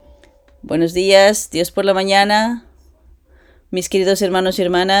Buenos días, Dios por la mañana, mis queridos hermanos y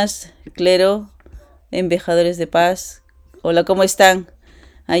hermanas, clero, embajadores de paz. Hola, ¿cómo están?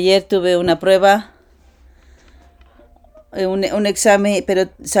 Ayer tuve una prueba, un examen, pero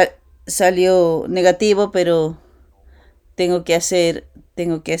salió negativo, pero tengo que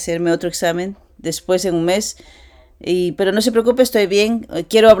hacerme otro examen después en un mes. Pero no se preocupe, estoy bien.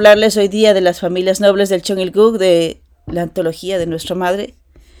 Quiero hablarles hoy día de las familias nobles del Cheon Il Guk, de la Antología de nuestra Madre.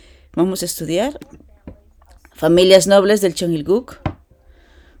 Vamos a estudiar Familias nobles del Cheon Il Guk.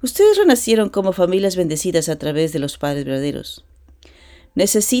 Ustedes renacieron como familias bendecidas a través de los padres verdaderos.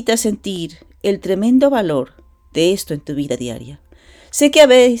 Necesitas sentir el tremendo valor de esto en tu vida diaria. Sé que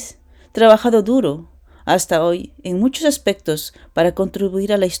habéis trabajado duro hasta hoy en muchos aspectos para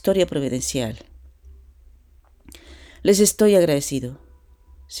contribuir a la historia providencial. Les estoy agradecido.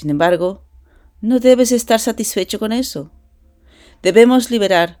 Sin embargo, no debes estar satisfecho con eso. Debemos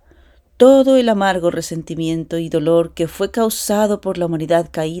liberar todo el amargo resentimiento y dolor que fue causado por la humanidad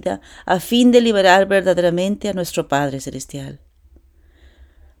caída a fin de liberar verdaderamente a nuestro Padre Celestial.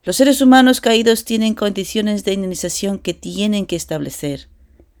 Los seres humanos caídos tienen condiciones de indemnización que tienen que establecer.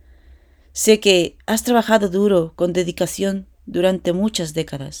 Sé que has trabajado duro, con dedicación, durante muchas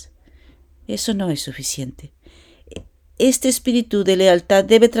décadas. Eso no es suficiente. Este espíritu de lealtad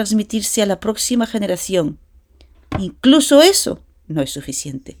debe transmitirse a la próxima generación. Incluso eso no es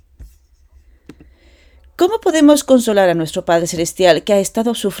suficiente. ¿Cómo podemos consolar a nuestro Padre Celestial que ha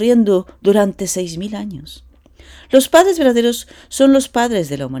estado sufriendo durante 6.000 años? Los padres verdaderos son los padres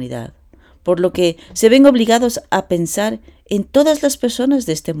de la humanidad, por lo que se ven obligados a pensar en todas las personas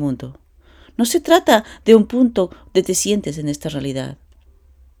de este mundo. No se trata de un punto de te sientes en esta realidad.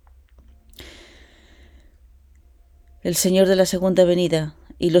 El Señor de la Segunda Venida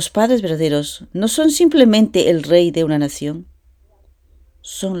y los padres verdaderos no son simplemente el rey de una nación,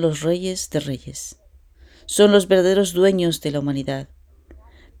 son los reyes de reyes. Son los verdaderos dueños de la humanidad.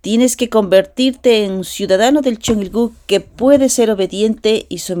 Tienes que convertirte en un ciudadano del Cheon Il Guk que puede ser obediente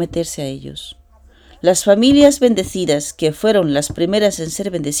y someterse a ellos. Las familias bendecidas, que fueron las primeras en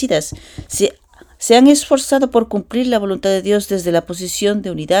ser bendecidas, se han esforzado por cumplir la voluntad de Dios desde la posición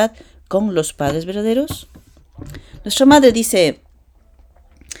de unidad con los padres verdaderos. Nuestra Madre dice: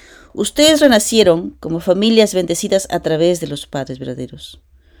 ustedes renacieron como familias bendecidas a través de los padres verdaderos.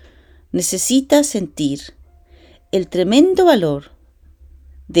 Necesitas sentir el tremendo valor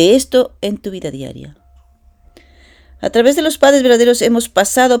de esto en tu vida diaria. A través de los padres verdaderos hemos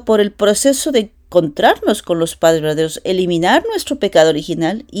pasado por el proceso de encontrarnos con los padres verdaderos, eliminar nuestro pecado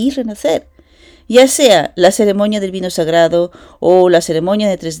original y renacer. Ya sea la ceremonia del vino sagrado o la ceremonia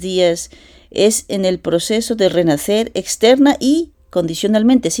de 3 días, es en el proceso de renacer externa y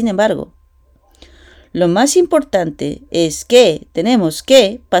condicionalmente. Sin embargo, lo más importante es que tenemos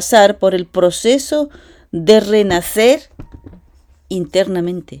que pasar por el proceso de renacer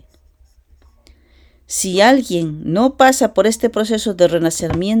internamente. Si alguien no pasa por este proceso de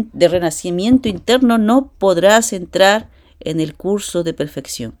renacimiento interno, no podrás entrar en el curso de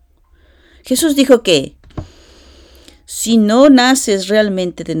perfección. Jesús dijo que si no naces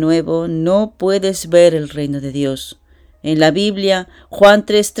realmente de nuevo, no puedes ver el reino de Dios. En la Biblia, Juan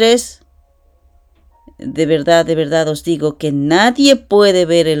 3:3, de verdad os digo que nadie puede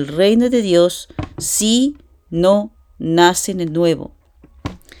ver el reino de Dios si no nace de nuevo.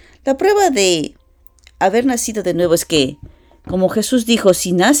 La prueba de haber nacido de nuevo es que, como Jesús dijo,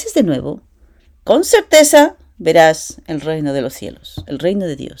 si naces de nuevo, con certeza verás el reino de los cielos, el reino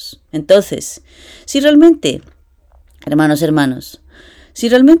de Dios. Entonces, si realmente, hermanos, si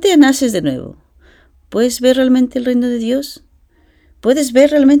realmente naces de nuevo, ¿puedes ver realmente el reino de Dios? ¿Puedes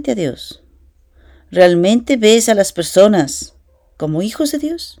ver realmente a Dios? ¿Realmente ves a las personas como hijos de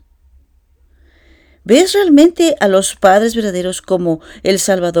Dios? ¿Ves realmente a los padres verdaderos como el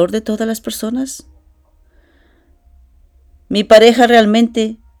Salvador de todas las personas? ¿Mi pareja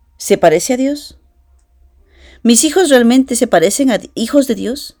realmente se parece a Dios? ¿Mis hijos realmente se parecen a hijos de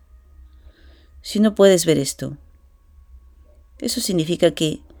Dios? Si no puedes ver esto, eso significa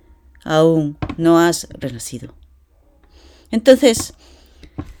que aún no has renacido. Entonces,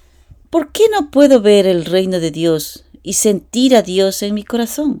 ¿por qué no puedo ver el reino de Dios y sentir a Dios en mi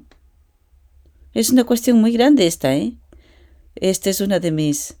corazón? Es una cuestión muy grande esta, ¿eh? Este es uno de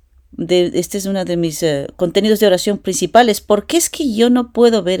mis contenidos de oración principales. ¿Por qué es que yo no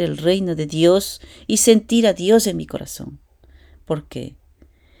puedo ver el reino de Dios y sentir a Dios en mi corazón? Porque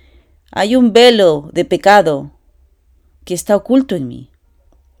hay un velo de pecado que está oculto en mí.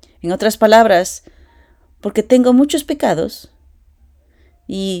 En otras palabras, porque tengo muchos pecados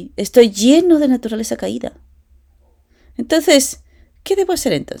y estoy lleno de naturaleza caída. Entonces, ¿qué debo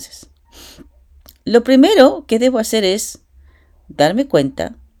hacer entonces? Lo primero que debo hacer es darme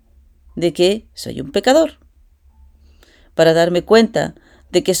cuenta de que soy un pecador. Para darme cuenta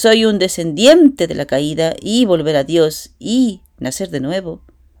de que soy un descendiente de la caída y volver a Dios y nacer de nuevo,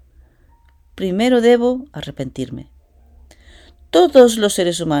 primero debo arrepentirme. Todos los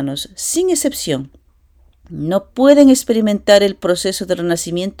seres humanos, sin excepción, no pueden experimentar el proceso de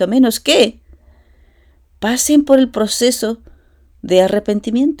renacimiento a menos que pasen por el proceso de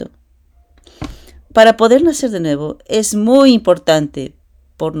arrepentimiento. Para poder nacer de nuevo es muy importante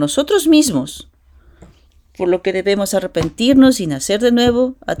por nosotros mismos, por lo que debemos arrepentirnos y nacer de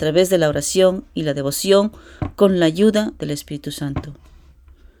nuevo a través de la oración y la devoción con la ayuda del Espíritu Santo.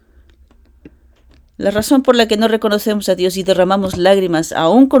 La razón por la que no reconocemos a Dios y derramamos lágrimas,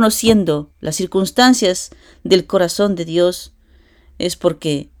 aún conociendo las circunstancias del corazón de Dios, es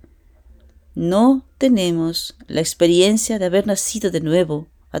porque no tenemos la experiencia de haber nacido de nuevo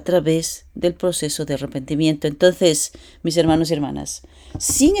a través del proceso de arrepentimiento. Entonces, mis hermanos y hermanas,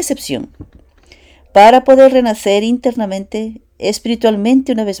 sin excepción, para poder renacer internamente,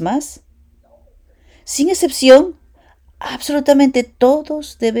 espiritualmente una vez más, sin excepción, absolutamente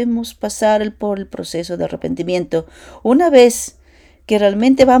todos debemos pasar por el proceso de arrepentimiento. Una vez que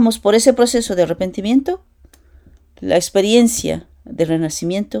realmente vamos por ese proceso de arrepentimiento, la experiencia de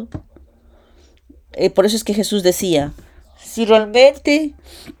renacimiento, por eso es que Jesús decía, si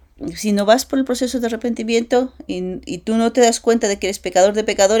no vas por el proceso de arrepentimiento y tú no te das cuenta de que eres pecador de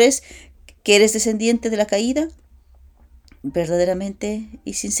pecadores, que eres descendiente de la caída, verdaderamente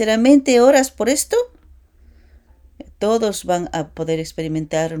y sinceramente oras por esto, todos van a poder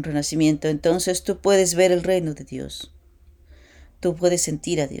experimentar un renacimiento. Entonces tú puedes ver el reino de Dios. Tú puedes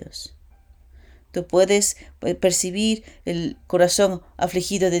sentir a Dios. Tú puedes percibir el corazón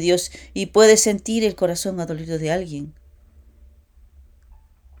afligido de Dios y puedes sentir el corazón adolorido de alguien.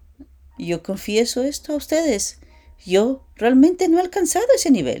 Yo confieso esto a ustedes. Yo realmente no he alcanzado ese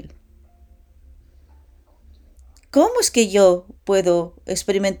nivel. ¿Cómo es que yo puedo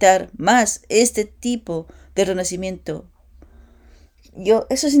experimentar más este tipo de renacimiento?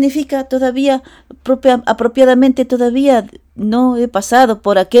 Eso significa todavía, apropiadamente todavía no he pasado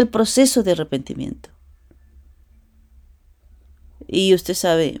por aquel proceso de arrepentimiento. Y usted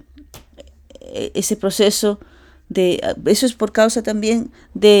sabe, ese proceso eso es por causa también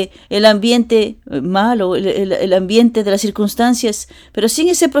de el ambiente malo, el ambiente de las circunstancias, pero sin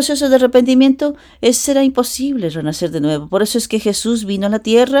ese proceso de arrepentimiento será imposible renacer de nuevo. Por eso es que Jesús vino a la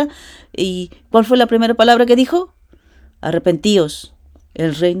tierra y ¿cuál fue la primera palabra que dijo? Arrepentíos,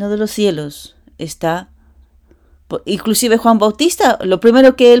 el reino de los cielos está. Inclusive Juan Bautista, lo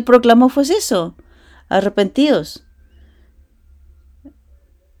primero que él proclamó fue eso, arrepentíos.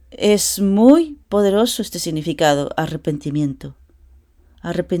 Es muy poderoso este significado, arrepentimiento.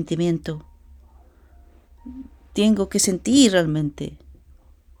 Arrepentimiento. Tengo que sentir realmente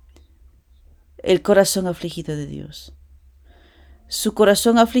el corazón afligido de Dios. Su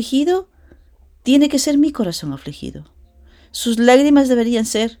corazón afligido tiene que ser mi corazón afligido. Sus lágrimas deberían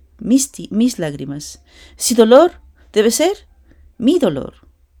ser mis lágrimas. Si dolor, debe ser mi dolor.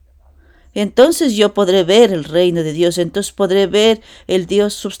 Entonces yo podré ver el reino de Dios, entonces podré ver el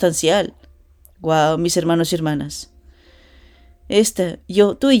Dios sustancial. Wow, mis hermanos y hermanas.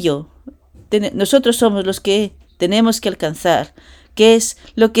 Tú y yo, nosotros somos los que tenemos que alcanzar. ¿Qué es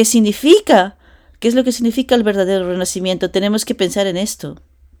lo que significa el verdadero renacimiento? Tenemos que pensar en esto.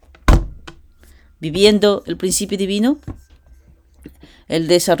 Viviendo el principio divino, el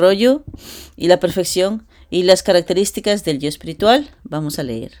desarrollo y la perfección y las características del yo espiritual. Vamos a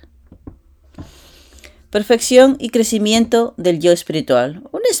leer. Perfección y crecimiento del yo espiritual.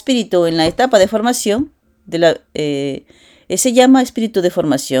 Un espíritu en la etapa de formación se llama espíritu de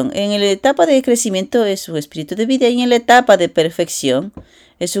formación. En la etapa de crecimiento es un espíritu de vida y en la etapa de perfección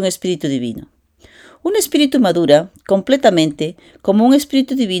es un espíritu divino. Un espíritu madura completamente como un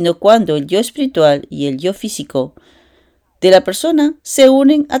espíritu divino cuando el yo espiritual y el yo físico de la persona se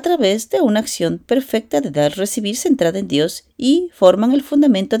unen a través de una acción perfecta de dar-recibir centrada en Dios y forman el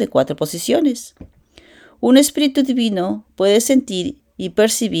fundamento de 4 posiciones. Un espíritu divino puede sentir y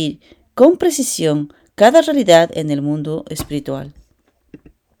percibir con precisión cada realidad en el mundo espiritual.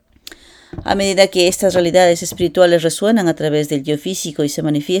 A medida que estas realidades espirituales resuenan a través del yo físico y se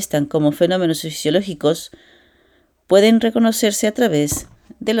manifiestan como fenómenos fisiológicos, pueden reconocerse a través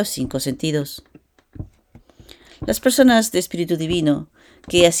de los 5 sentidos. Las personas de espíritu divino,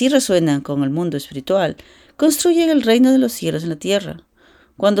 que así resuenan con el mundo espiritual, construyen el reino de los cielos en la tierra.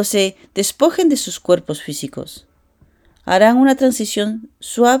 Cuando se despojen de sus cuerpos físicos, harán una transición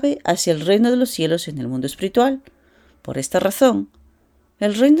suave hacia el reino de los cielos en el mundo espiritual. Por esta razón,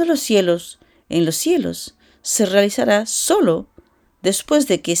 El reino de los cielos en los cielos se realizará solo después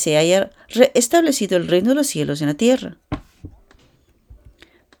de que se haya establecido el reino de los cielos en la tierra.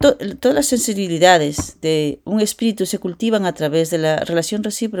 Todas las sensibilidades de un espíritu se cultivan a través de la relación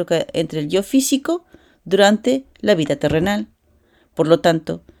recíproca entre el yo físico durante la vida terrenal. Por lo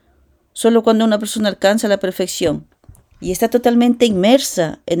tanto, solo cuando una persona alcanza la perfección y está totalmente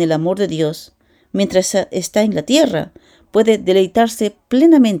inmersa en el amor de Dios, mientras está en la tierra, puede deleitarse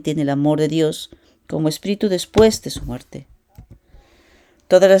plenamente en el amor de Dios como espíritu después de su muerte.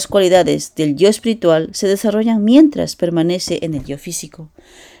 Todas las cualidades del yo espiritual se desarrollan mientras permanece en el yo físico.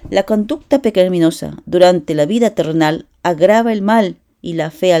 La conducta pecaminosa durante la vida terrenal agrava el mal y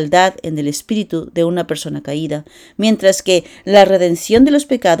la fealdad en el espíritu de una persona caída, mientras que la redención de los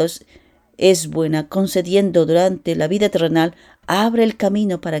pecados es buena, concediendo durante la vida terrenal, abre el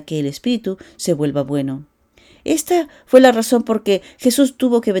camino para que el espíritu se vuelva bueno. Esta fue la razón por que Jesús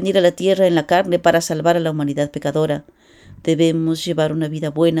tuvo que venir a la tierra en la carne para salvar a la humanidad pecadora. Debemos llevar una vida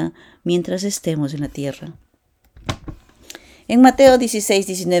buena mientras estemos en la tierra. En Mateo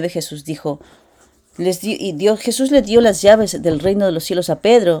 16:19 Jesús dijo, Jesús le dio las llaves del reino de los cielos a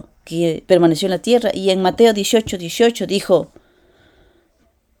Pedro, que permaneció en la tierra, y en Mateo 18:18 dijo,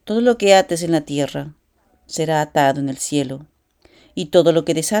 todo lo que ates en la tierra será atado en el cielo, y todo lo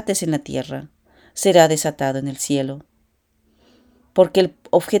que desates en la tierra será desatado en el cielo. Porque el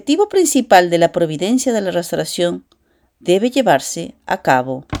objetivo principal de la providencia de la restauración debe llevarse a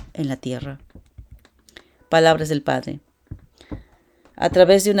cabo en la tierra. Palabras del Padre. A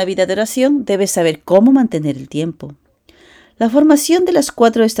través de una vida de oración debes saber cómo mantener el tiempo. La formación de las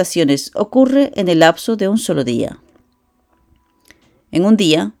 4 estaciones ocurre en el lapso de un solo día. En un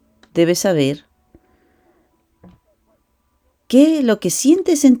día debes saber que lo que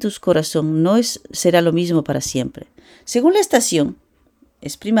sientes en tu corazón será lo mismo para siempre. Según la estación,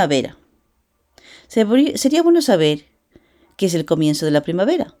 es primavera. Sería bueno saber que es el comienzo de la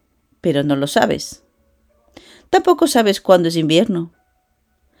primavera, pero no lo sabes. Tampoco sabes cuándo es invierno.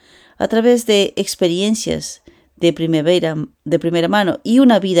 A través de experiencias de primera mano y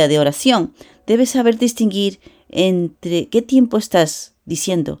una vida de oración, debes saber distinguir entre qué tiempo estás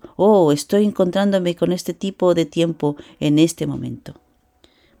diciendo, estoy encontrándome con este tipo de tiempo en este momento.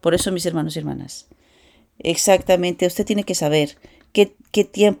 Por eso, mis hermanos y hermanas, exactamente usted tiene que saber qué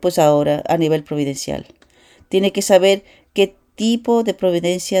tiempo es ahora a nivel providencial. Tiene que saber qué tipo de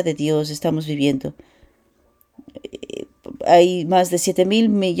providencia de Dios estamos viviendo. Hay más de 7,000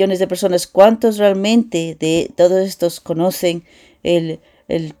 millones de personas. ¿Cuántos realmente de todos estos conocen el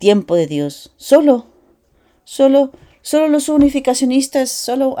tiempo de Dios? Solo los unificacionistas,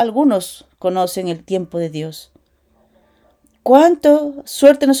 solo algunos conocen el tiempo de Dios. ¿Cuánta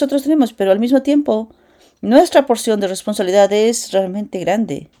suerte nosotros tenemos? Pero al mismo tiempo, nuestra porción de responsabilidad es realmente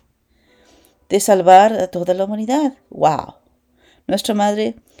grande. De salvar a toda la humanidad. ¡Wow! Nuestra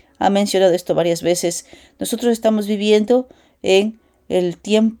madre ha mencionado esto varias veces. Nosotros estamos viviendo en el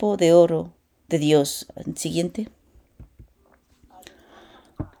tiempo de oro de Dios. Siguiente.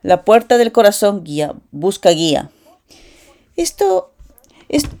 La puerta del corazón busca guía. Esto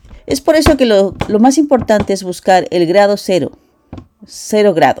es por eso que lo más importante es buscar el grado 0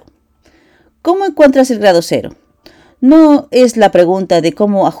 grado. ¿Cómo encuentras el grado 0? No es la pregunta de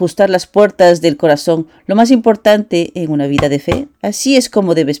cómo ajustar las puertas del corazón lo más importante en una vida de fe. Así es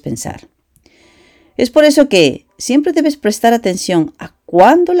como debes pensar. Es por eso que siempre debes prestar atención a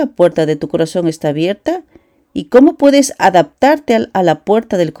cuándo la puerta de tu corazón está abierta y cómo puedes adaptarte a la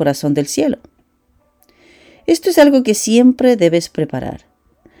puerta del corazón del cielo. Esto es algo que siempre debes preparar.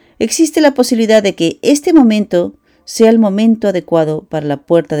 Existe la posibilidad de que este momento sea el momento adecuado para la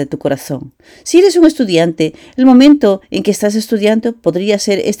puerta de tu corazón. Si eres un estudiante, el momento en que estás estudiando podría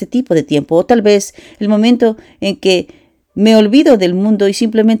ser este tipo de tiempo, o tal vez el momento en que me olvido del mundo y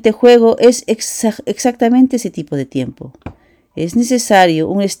simplemente juego es exactamente ese tipo de tiempo. Es necesario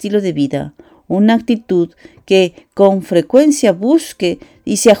un estilo de vida, una actitud que con frecuencia busque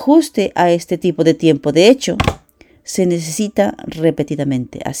y se ajuste a este tipo de tiempo. De hecho, se necesita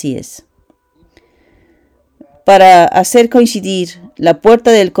repetidamente, así es. Para hacer coincidir la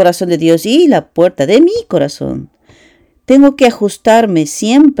puerta del corazón de Dios y la puerta de mi corazón, tengo que ajustarme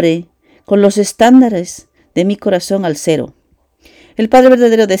siempre con los estándares de mi corazón al 0. El Padre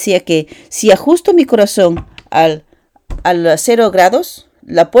Verdadero decía que si ajusto mi corazón a 0 grados,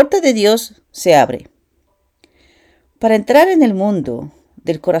 la puerta de Dios se abre. Para entrar en el mundo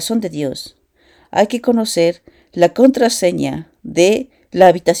del corazón de Dios, hay que conocer la contraseña de la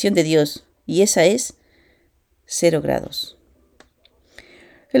habitación de Dios, y esa es 0 grados.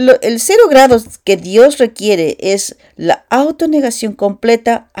 El 0 grados que Dios requiere es la autonegación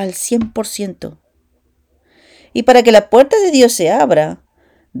completa al 100%. Y para que la puerta de Dios se abra,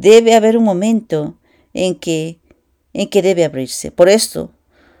 debe haber un momento en que debe abrirse. Por esto,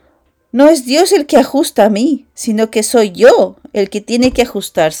 no es Dios el que ajusta a mí, sino que soy yo el que tiene que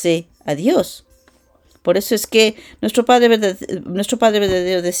ajustarse a Dios. Por eso es que nuestro Padre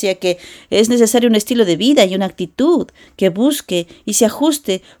verdadero decía que es necesario un estilo de vida y una actitud que busque y se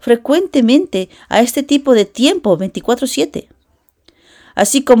ajuste frecuentemente a este tipo de tiempo 24/7.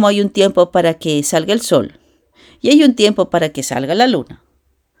 Así como hay un tiempo para que salga el sol y hay un tiempo para que salga la luna.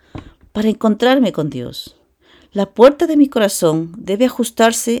 Para encontrarme con Dios, la puerta de mi corazón debe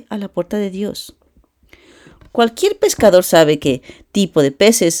ajustarse a la puerta de Dios. Cualquier pescador sabe qué tipo de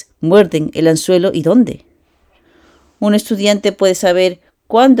peces muerden el anzuelo y dónde. Un estudiante puede saber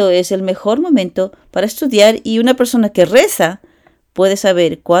cuándo es el mejor momento para estudiar y una persona que reza puede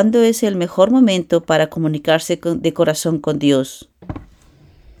saber cuándo es el mejor momento para comunicarse de corazón con Dios.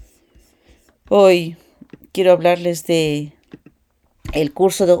 Hoy quiero hablarles de el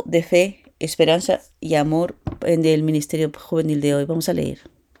curso de fe, Esperanza y Amor en el Ministerio Juvenil de hoy. Vamos a leer.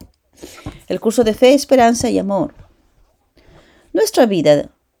 El curso de fe, esperanza y amor. Nuestra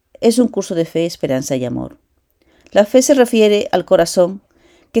vida es un curso de fe, esperanza y amor. La fe se refiere al corazón,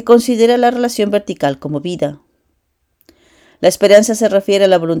 que considera la relación vertical como vida. La esperanza se refiere a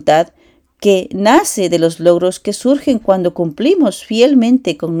la voluntad, que nace de los logros que surgen cuando cumplimos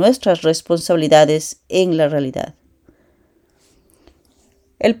fielmente con nuestras responsabilidades en la realidad.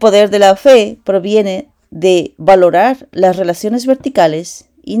 El poder de la fe proviene de valorar las relaciones verticales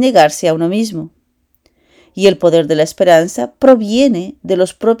y negarse a uno mismo. Y el poder de la esperanza proviene de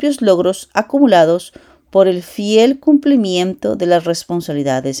los propios logros acumulados por el fiel cumplimiento de las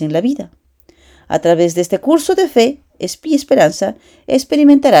responsabilidades en la vida. A través de este curso de fe y esperanza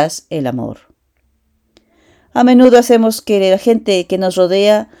experimentarás el amor. A menudo hacemos que la gente que nos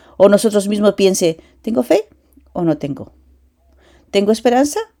rodea o nosotros mismos piense, ¿tengo fe o no tengo? ¿Tengo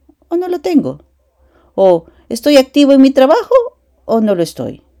esperanza o no lo tengo? ¿O estoy activo en mi trabajo o no lo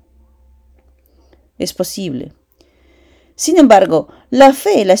estoy? Es posible. Sin embargo, la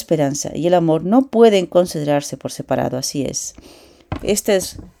fe, la esperanza y el amor no pueden considerarse por separado, así es. Esta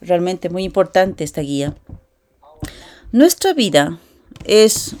es realmente muy importante, esta guía. Nuestra vida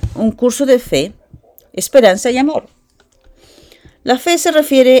es un curso de fe, esperanza y amor. La fe se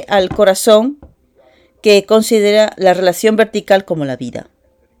refiere al corazón que considera la relación vertical como la vida.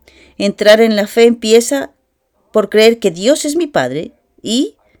 Entrar en la fe empieza por creer que Dios es mi Padre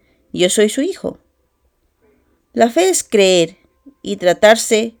y yo soy su Hijo. La fe es creer y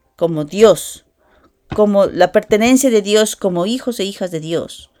tratarse como Dios, como la pertenencia de Dios, como hijos e hijas de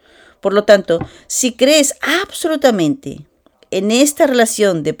Dios. Por lo tanto, si crees absolutamente en esta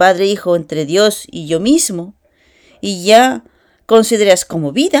relación de padre-hijo entre Dios y yo mismo, y ya consideras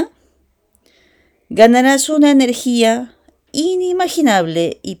como vida, ganarás una energía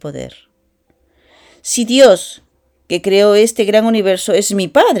inimaginable y poder. Si Dios, que creó este gran universo, es mi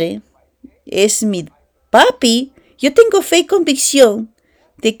Padre, es mi Papi, yo tengo fe y convicción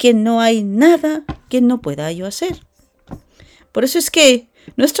de que no hay nada que no pueda yo hacer. Por eso es que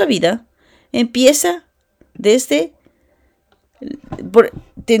nuestra vida empieza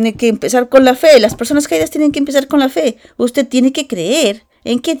tiene que empezar con la fe. Las personas caídas tienen que empezar con la fe. Usted tiene que creer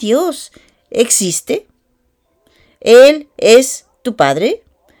en que Dios existe. Él es tu Padre.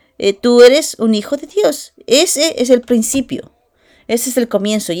 Tú eres un hijo de Dios. Ese es el principio. Ese es el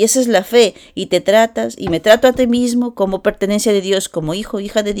comienzo y esa es la fe. Y te tratas y me trato a ti mismo como pertenencia de Dios, como hijo,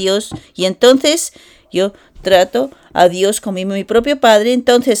 hija de Dios. Y entonces yo trato a Dios como mi propio Padre.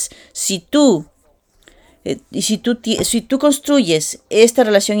 Entonces, si tú construyes esta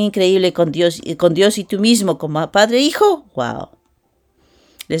relación increíble con Dios y tú mismo como padre e hijo, wow.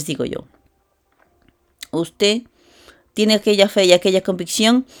 Les digo yo, usted tiene aquella fe y aquella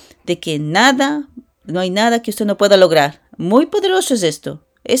convicción de que no hay nada que usted no pueda lograr. Muy poderoso es esto.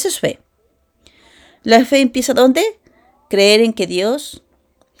 Eso es fe. La fe empieza ¿dónde? Creer en que Dios,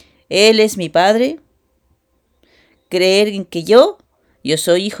 Él es mi Padre. Creer en que yo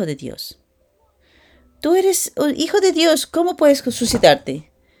soy hijo de Dios. Tú eres un hijo de Dios. ¿Cómo puedes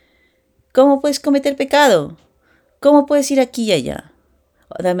suicidarte? ¿Cómo puedes cometer pecado? ¿Cómo puedes ir aquí y allá?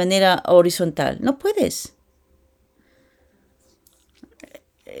 De manera horizontal. No puedes.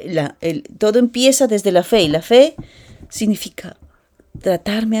 Todo empieza desde la fe. Y la fe significa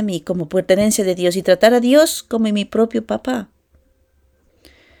tratarme a mí como pertenencia de Dios y tratar a Dios como mi propio papá.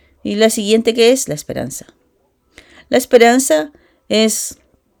 Y la siguiente que es la esperanza. La esperanza es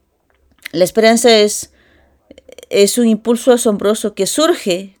Es un impulso asombroso que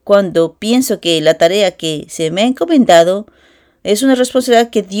surge cuando pienso que la tarea que se me ha encomendado es una responsabilidad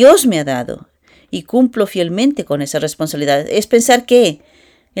que Dios me ha dado y cumplo fielmente con esa responsabilidad. Es pensar que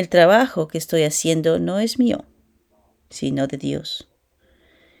el trabajo que estoy haciendo no es mío, sino de Dios.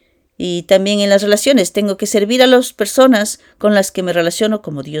 Y también en las relaciones tengo que servir a las personas con las que me relaciono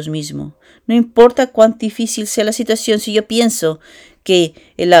como Dios mismo. No importa cuán difícil sea la situación, si yo pienso que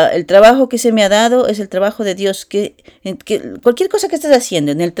el trabajo que se me ha dado es el trabajo de Dios, que cualquier cosa que estés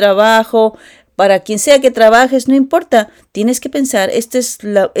haciendo, en el trabajo, para quien sea que trabajes, no importa, tienes que pensar, esta es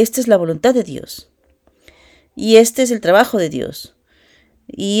la voluntad de Dios. Y este es el trabajo de Dios.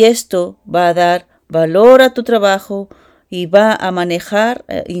 Y esto va a dar valor a tu trabajo y va a manejar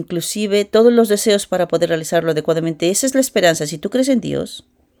inclusive todos los deseos para poder realizarlo adecuadamente. Esa es la esperanza. Si tú crees en Dios,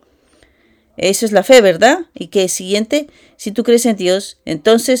 eso es la fe, ¿verdad? Y que siguiente, si tú crees en Dios,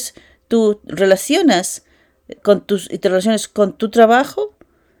 entonces tú te relacionas con tu trabajo,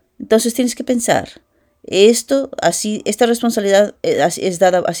 entonces tienes que pensar, esta responsabilidad ha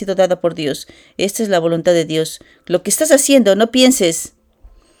sido dada por Dios. Esta es la voluntad de Dios. Lo que estás haciendo, no pienses,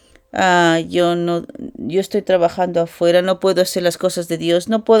 yo estoy trabajando afuera, no puedo hacer las cosas de Dios,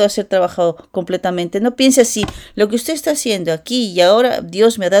 no puedo hacer trabajo completamente. No piense así. Lo que usted está haciendo aquí y ahora,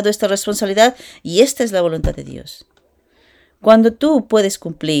 Dios me ha dado esta responsabilidad y esta es la voluntad de Dios. Cuando tú puedes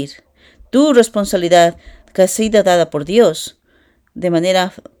cumplir tu responsabilidad que ha sido dada por Dios de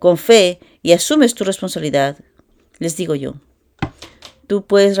manera con fe y asumes tu responsabilidad, les digo yo, tú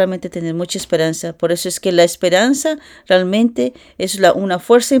puedes realmente tener mucha esperanza. Por eso es que la esperanza realmente es una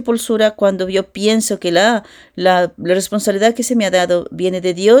fuerza impulsora cuando yo pienso que la responsabilidad que se me ha dado viene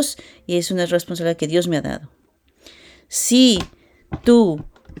de Dios y es una responsabilidad que Dios me ha dado. Si tú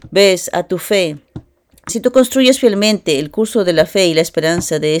ves a tu fe, si tú construyes fielmente el curso de la fe y la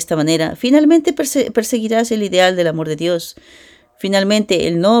esperanza de esta manera, finalmente perseguirás el ideal del amor de Dios. Finalmente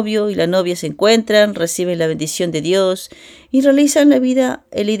el novio y la novia se encuentran, reciben la bendición de Dios y realizan la vida,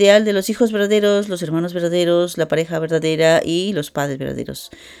 el ideal de los hijos verdaderos, los hermanos verdaderos, la pareja verdadera y los padres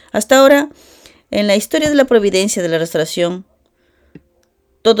verdaderos. Hasta ahora, en la historia de la providencia de la restauración,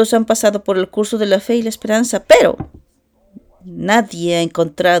 todos han pasado por el curso de la fe y la esperanza, pero nadie ha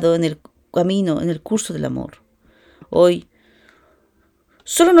encontrado en el camino, en el curso del amor. Hoy,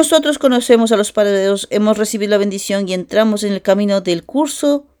 solo nosotros conocemos a los padres de Dios, hemos recibido la bendición y entramos en el camino del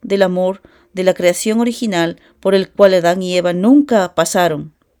curso del amor de la creación original por el cual Adán y Eva nunca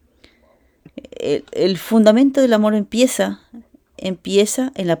pasaron. El fundamento del amor empieza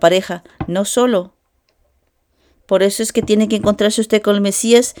en la pareja, no solo. Por eso es que tiene que encontrarse usted con el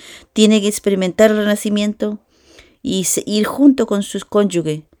Mesías, tiene que experimentar el renacimiento y ir junto con su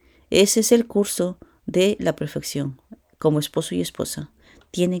cónyuge. Ese es el curso de la perfección, como esposo y esposa.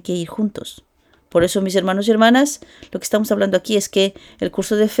 Tienen que ir juntos. Por eso, mis hermanos y hermanas, lo que estamos hablando aquí es que el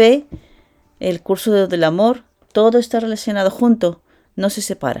curso de fe, el curso del amor, todo está relacionado junto, no se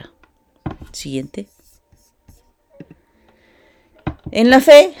separa. Siguiente. En la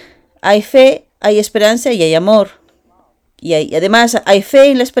fe, hay esperanza y hay amor. Además, hay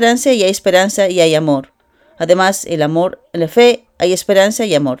fe en la esperanza y hay esperanza y hay amor. Además, el amor, en la fe, hay esperanza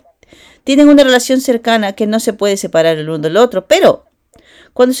y amor. Tienen una relación cercana que no se puede separar el uno del otro, pero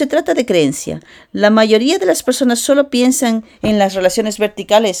cuando se trata de creencia, la mayoría de las personas solo piensan en las relaciones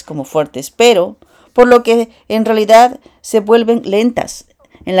verticales como fuertes, pero por lo que en realidad se vuelven lentas.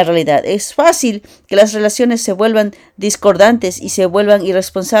 En la realidad es fácil que las relaciones se vuelvan discordantes y se vuelvan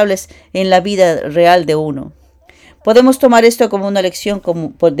irresponsables en la vida real de uno. Podemos tomar esto como una lección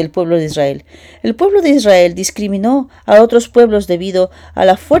del pueblo de Israel. El pueblo de Israel discriminó a otros pueblos debido a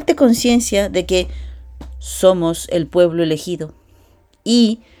la fuerte conciencia de que somos el pueblo elegido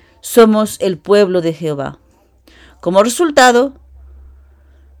y somos el pueblo de Jehová. Como resultado,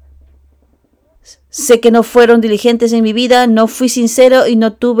 sé que no fueron diligentes en mi vida, no fui sincero y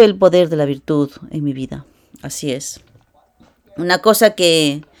no tuve el poder de la virtud en mi vida. Así es. Una cosa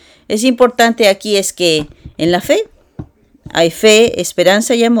que es importante aquí es que en la fe hay fe,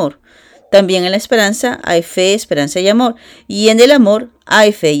 esperanza y amor. También en la esperanza hay fe, esperanza y amor. Y en el amor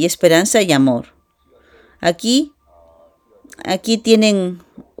hay fe y esperanza y amor. Aquí tienen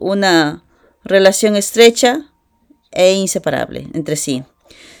una relación estrecha e inseparable entre sí.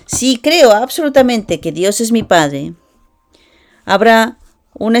 Si creo absolutamente que Dios es mi Padre, habrá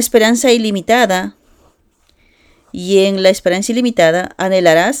una esperanza ilimitada y en la esperanza ilimitada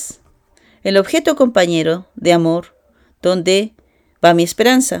anhelarás el objeto compañero de amor donde va mi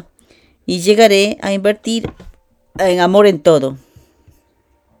esperanza y llegaré a invertir en amor en todo.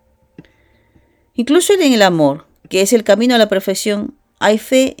 Incluso en el amor, que es el camino a la perfección, hay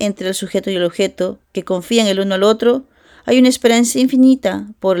fe entre el sujeto y el objeto, que confían el uno al otro, hay una esperanza infinita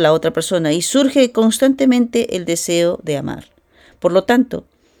por la otra persona y surge constantemente el deseo de amar. Por lo tanto,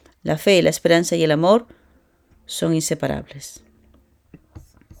 la fe, la esperanza y el amor son inseparables.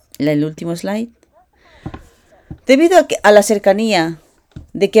 El último slide. Debido a la cercanía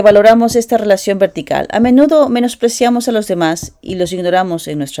de que valoramos esta relación vertical, a menudo menospreciamos a los demás y los ignoramos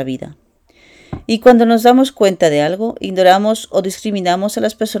en nuestra vida. Y cuando nos damos cuenta de algo, ignoramos o discriminamos a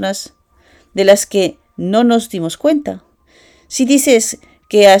las personas de las que no nos dimos cuenta. Si dices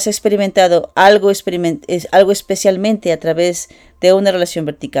que has experimentado algo especialmente a través de una relación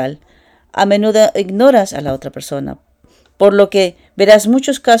vertical, a menudo ignoras a la otra persona, por lo que verás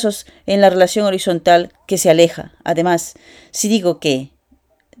muchos casos en la relación horizontal que se aleja. Además, si digo que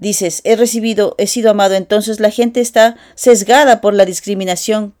dices he sido amado, entonces la gente está sesgada por la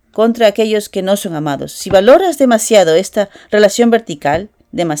discriminación contra aquellos que no son amados. Si valoras demasiado esta relación vertical,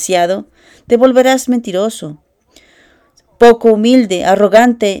 te volverás mentiroso, poco humilde,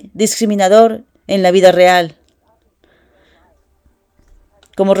 arrogante, discriminador en la vida real.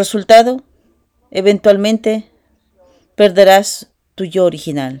 Como resultado, eventualmente perderás tu yo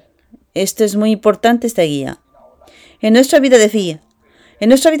original. Esto es muy importante, esta guía. En nuestra vida de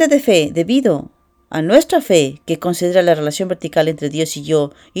fe, debido a nuestra fe, que considera la relación vertical entre Dios y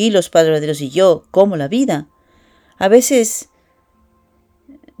yo, y los padres verdaderos y yo, como la vida, a veces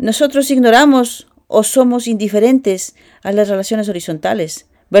nosotros ignoramos o somos indiferentes a las relaciones horizontales.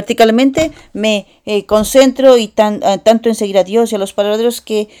 Verticalmente me concentro y tanto en seguir a Dios y a los padres verdaderos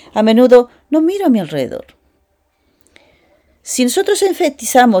que a menudo no miro a mi alrededor. Si nosotros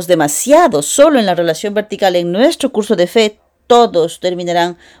enfatizamos demasiado solo en la relación vertical en nuestro curso de fe, todos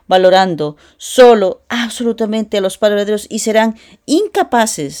terminarán valorando solo absolutamente a los padres verdaderos y serán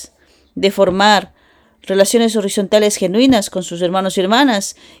incapaces de formar relaciones horizontales genuinas con sus hermanos y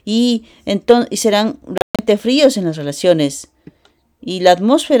hermanas y serán realmente fríos en las relaciones y la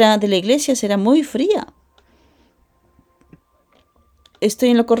atmósfera de la iglesia será muy fría. ¿Estoy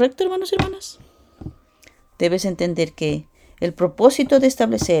en lo correcto, hermanos y hermanas? Debes entender que el propósito de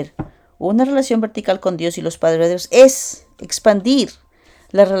establecer una relación vertical con Dios y los padres verdaderos es expandir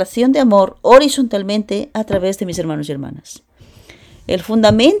la relación de amor horizontalmente a través de mis hermanos y hermanas. El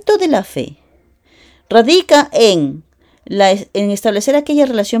fundamento de la fe radica en establecer aquella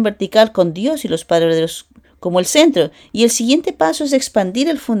relación vertical con Dios y los padres verdaderos como el centro, y el siguiente paso es expandir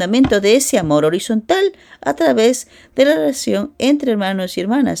el fundamento de ese amor horizontal a través de la relación entre hermanos y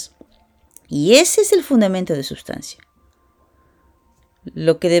hermanas. Y ese es el fundamento de sustancia.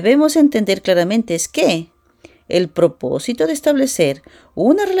 Lo que debemos entender claramente es que el propósito de establecer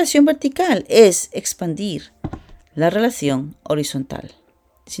una relación vertical es expandir la relación horizontal.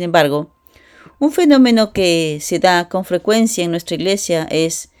 Sin embargo, un fenómeno que se da con frecuencia en nuestra iglesia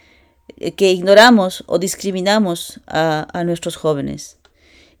es que ignoramos o discriminamos a nuestros jóvenes.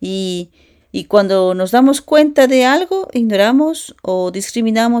 Y cuando nos damos cuenta de algo, ignoramos o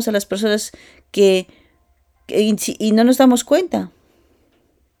discriminamos a las personas y no nos damos cuenta.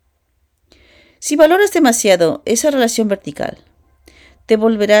 Si valoras demasiado esa relación vertical, te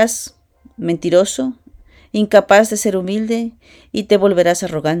volverás mentiroso, incapaz de ser humilde y te volverás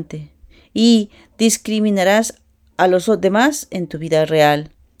arrogante y discriminarás a los demás en tu vida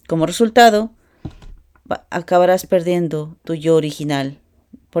real. Como resultado, acabarás perdiendo tu yo original.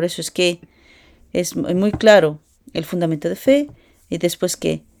 Por eso es que es muy claro el fundamento de fe y después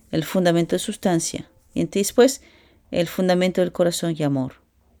que el fundamento de sustancia y después el fundamento del corazón y amor.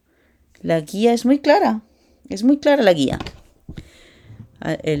 La guía es muy clara la guía.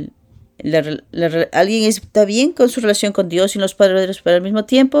 Alguien está bien con su relación con Dios y los padres verdaderos, pero al mismo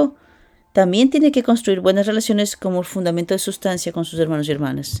tiempo también tiene que construir buenas relaciones como fundamento de sustancia con sus hermanos y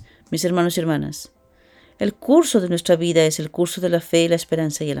hermanas. Mis hermanos y hermanas, el curso de nuestra vida es el curso de la fe, la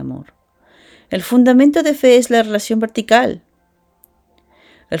esperanza y el amor. El fundamento de fe es la relación vertical.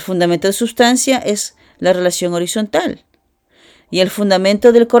 El fundamento de sustancia es la relación horizontal. Y el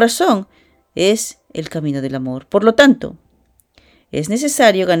fundamento del corazón es el camino del amor. Por lo tanto, es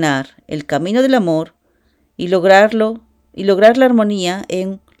necesario ganar el camino del amor y lograr la armonía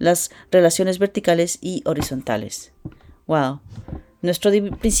en las relaciones verticales y horizontales. Wow. Nuestro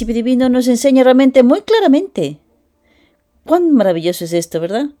principio divino nos enseña realmente muy claramente. Cuán maravilloso es esto,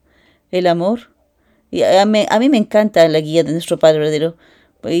 ¿verdad? El amor. Y a mí me encanta la guía de nuestro Padre verdadero.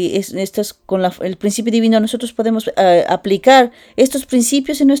 Y con el principio divino nosotros podemos aplicar estos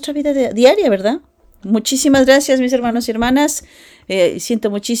principios en nuestra vida diaria, ¿verdad? Muchísimas gracias, mis hermanos y hermanas.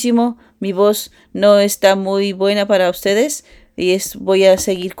 Siento muchísimo, mi voz no está muy buena para ustedes y voy a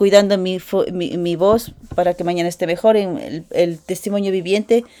seguir cuidando mi voz para que mañana esté mejor. En el testimonio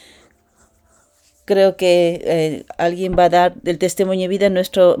viviente, creo que alguien va a dar el testimonio de vida.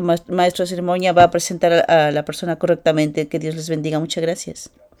 Nuestro maestro de ceremonia va a presentar a la persona correctamente. Que Dios les bendiga. Muchas gracias.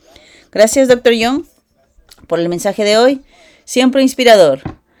 Gracias, Dr. Young, por el mensaje de hoy. Siempre inspirador.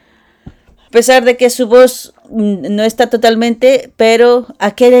 A pesar de que su voz no está totalmente, pero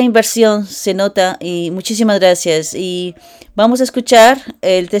aquella inversión se nota. Y muchísimas gracias. Y vamos a escuchar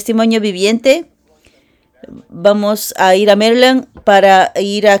el testimonio viviente. Vamos a ir a Maryland para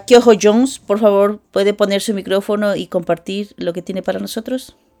ir a Kyoho Jones. Por favor, puede poner su micrófono y compartir lo que tiene para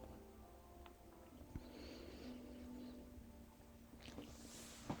nosotros.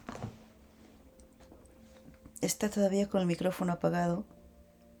 ¿Está todavía con el micrófono apagado?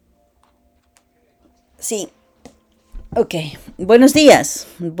 Sí. Ok. Buenos días.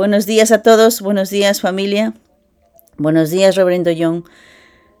 Buenos días a todos. Buenos días, familia. Buenos días, Reverendo Young.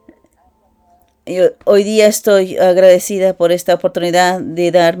 Hoy día estoy agradecida por esta oportunidad de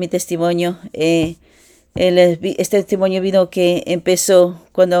dar mi testimonio. Este testimonio vino que empezó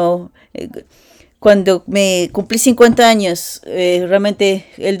cuando me cumplí 50 años. Realmente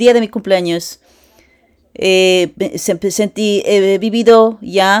el día de mi cumpleaños. He vivido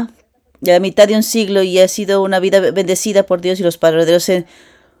ya la mitad de un siglo y ha sido una vida bendecida por Dios y los Padres de Dios.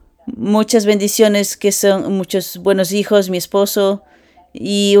 Muchas bendiciones, que son muchos buenos hijos, mi esposo,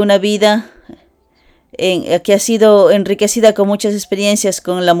 y una vida que ha sido enriquecida con muchas experiencias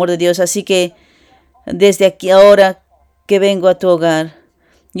con el amor de Dios. Así que desde aquí ahora que vengo a tu hogar,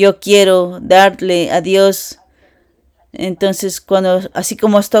 yo quiero darle a Dios. Entonces, así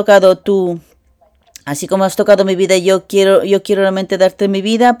como has tocado mi vida, yo quiero realmente darte mi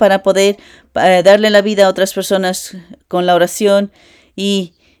vida para poder darle la vida a otras personas con la oración.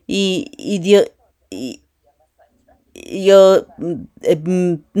 Y Dios, yo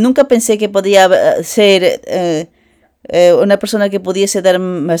nunca pensé que podía ser una persona que pudiese dar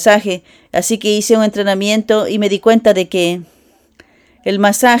masaje. Así que hice un entrenamiento y me di cuenta de que el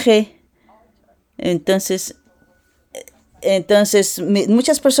masaje, entonces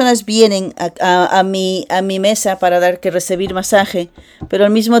muchas personas vienen a mi mesa para recibir masaje, pero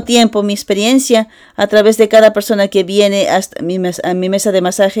al mismo tiempo mi experiencia a través de cada persona que viene a mi mesa de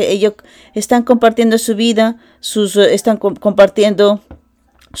masaje, ellos están compartiendo su vida, están compartiendo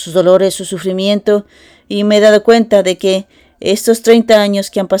sus dolores, su sufrimiento, y me he dado cuenta de que estos 30 años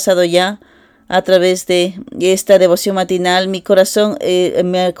que han pasado ya a través de esta devoción matinal, mi corazón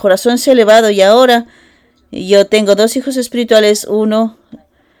se ha elevado, y ahora yo tengo dos hijos espirituales. Uno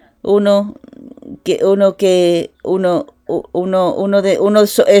es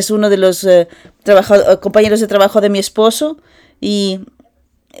uno de los compañeros de trabajo de mi esposo, y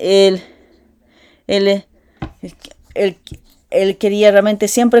él, él, él quería realmente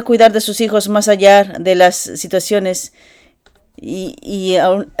siempre cuidar de sus hijos más allá de las situaciones. Y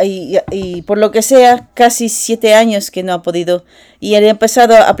por lo que sea, casi 7 años que no ha podido. Y él ha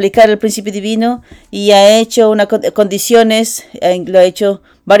empezado a aplicar el principio divino y ha hecho condiciones, lo ha hecho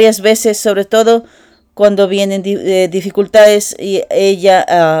varias veces, sobre todo cuando vienen dificultades. Y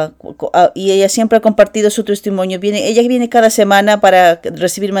ella siempre ha compartido su testimonio. Ella viene cada semana para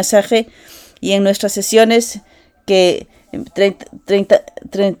recibir mensaje, y en nuestras sesiones, que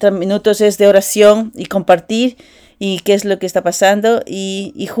 30 minutos es de oración y compartir y qué es lo que está pasando,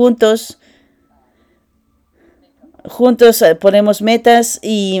 y juntos ponemos metas,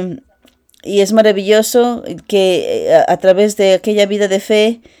 y es maravilloso que a través de aquella vida de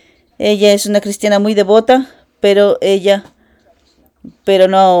fe, ella es una cristiana muy devota, pero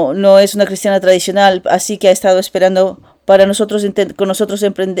no es una cristiana tradicional, así que ha estado esperando para nosotros con nosotros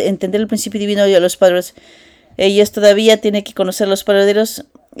entender el principio divino y a los padres. Ellos todavía tienen que conocer los paraderos.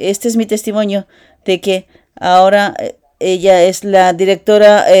 Este es mi testimonio de que ahora ella es la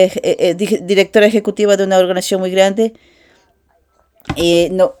directora ejecutiva de una organización muy grande.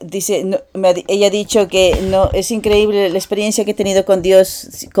 Ella ha dicho que es increíble la experiencia que he tenido con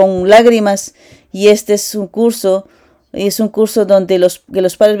Dios, con lágrimas, y este es un curso. Es un curso donde los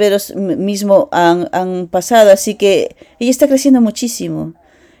padres veros mismo han pasado, así que ella está creciendo muchísimo.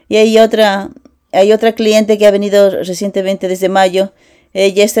 Y hay otra cliente que ha venido recientemente desde mayo.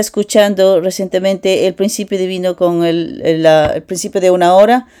 Ella está escuchando recientemente el principio divino con el principio de una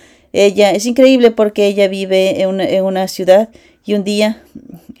hora. Ella es increíble porque ella vive en una ciudad, y un día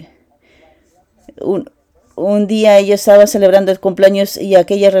ella estaba celebrando el cumpleaños, y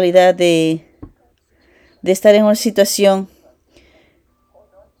aquella realidad de estar en una situación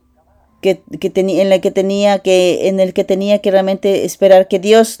en la que tenía que realmente esperar que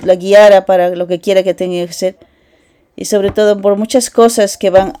Dios la guiara para lo que quiera que tenga que hacer. y sobre todo por muchas cosas que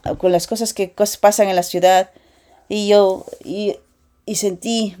van, con las cosas que pasan en la ciudad. Y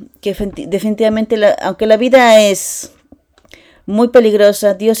sentí que definitivamente, aunque la vida es muy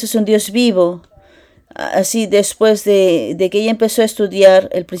peligrosa, Dios es un Dios vivo. Así después de que ella empezó a estudiar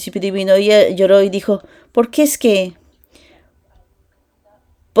el principio divino, ella lloró y dijo, ¿por qué es que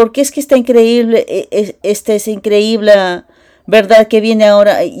esta increíble, esta es increíble verdad que viene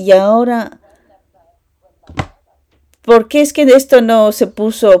ahora? Y ahora, ¿por qué es que esto no se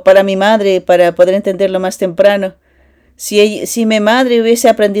puso para mi madre para poder entenderlo más temprano? Si mi madre hubiese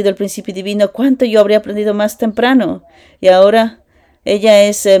aprendido el principio divino, ¿cuánto yo habría aprendido más temprano? Y ahora ella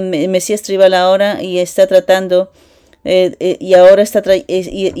es Mesías tribal ahora y está tratando, y ahora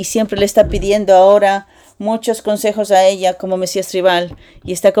y siempre le está pidiendo ahora muchos consejos a ella como Mesías tribal,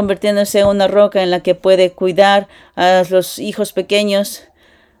 y está convirtiéndose en una roca en la que puede cuidar a los hijos pequeños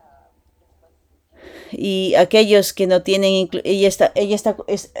y aquellos que no tienen, ella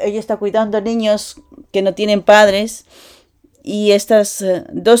está cuidando a niños que no tienen padres. Y estas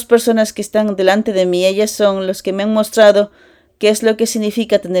dos personas que están delante de mí, ellas son los que me han mostrado qué es lo que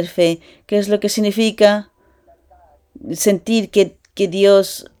significa tener fe, qué es lo que significa sentir que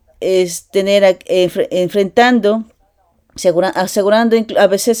Dios es tener, enfrentando, asegurando, a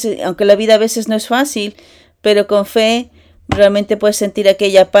veces, aunque la vida a veces no es fácil, pero con fe realmente puedes sentir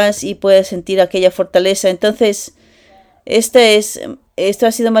aquella paz y puedes sentir aquella fortaleza. Entonces, esto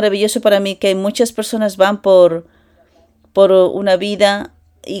ha sido maravilloso para mí, que muchas personas van por una vida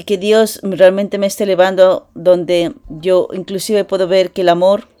y que Dios realmente me esté elevando, donde yo inclusive puedo ver que el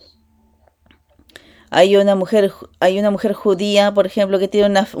amor, hay una mujer judía, por ejemplo, que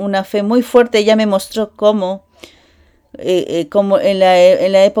tiene una fe muy fuerte. Ella me mostró cómo en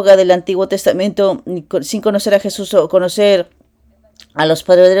la época del Antiguo Testamento, sin conocer a Jesús o conocer a los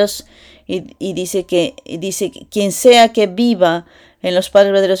padres verdaderos, y dice que quien sea que viva en los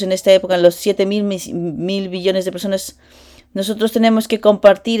padres verdaderos en esta época, en los 7.000 billones de personas, nosotros tenemos que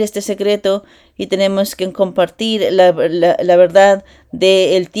compartir este secreto y tenemos que compartir la verdad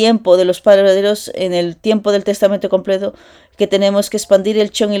del tiempo de los padres verdaderos en el tiempo del testamento completo, que tenemos que expandir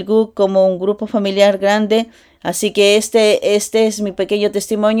el Cheon Il Guk como un grupo familiar grande. Así que este es mi pequeño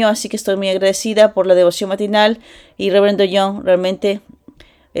testimonio, así que estoy muy agradecida por la devoción matinal, y Reverendo John realmente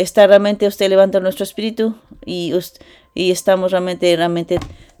está usted elevando nuestro espíritu, y estamos realmente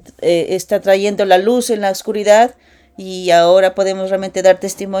está trayendo la luz en la oscuridad, y ahora podemos realmente dar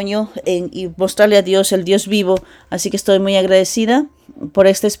testimonio y mostrarle a Dios, el Dios vivo. Así que estoy muy agradecida por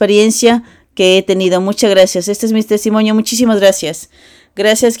esta experiencia que he tenido. Muchas gracias. Este es mi testimonio. Muchísimas gracias.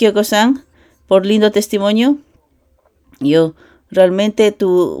 Gracias, Kyoko-san, por lindo testimonio. Realmente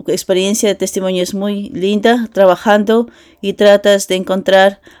tu experiencia de testimonio es muy linda, trabajando y tratas de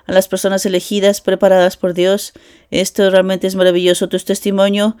encontrar a las personas elegidas, preparadas por Dios. Esto realmente es maravilloso. Tu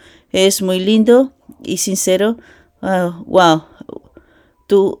testimonio es muy lindo y sincero. Wow,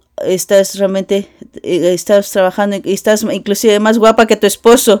 tú estás realmente, estás trabajando y estás inclusive más guapa que tu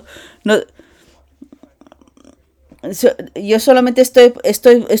esposo. No, yo solamente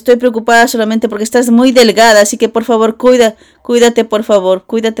estoy preocupada solamente porque estás muy delgada, así que por favor, cuídate por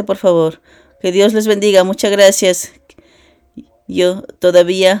favor. Que Dios les bendiga. Muchas gracias. Yo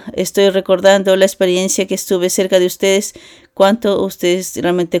todavía estoy recordando la experiencia que estuve cerca de ustedes, cuánto ustedes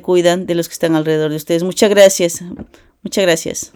realmente cuidan de los que están alrededor de ustedes. Muchas gracias. Muchas gracias.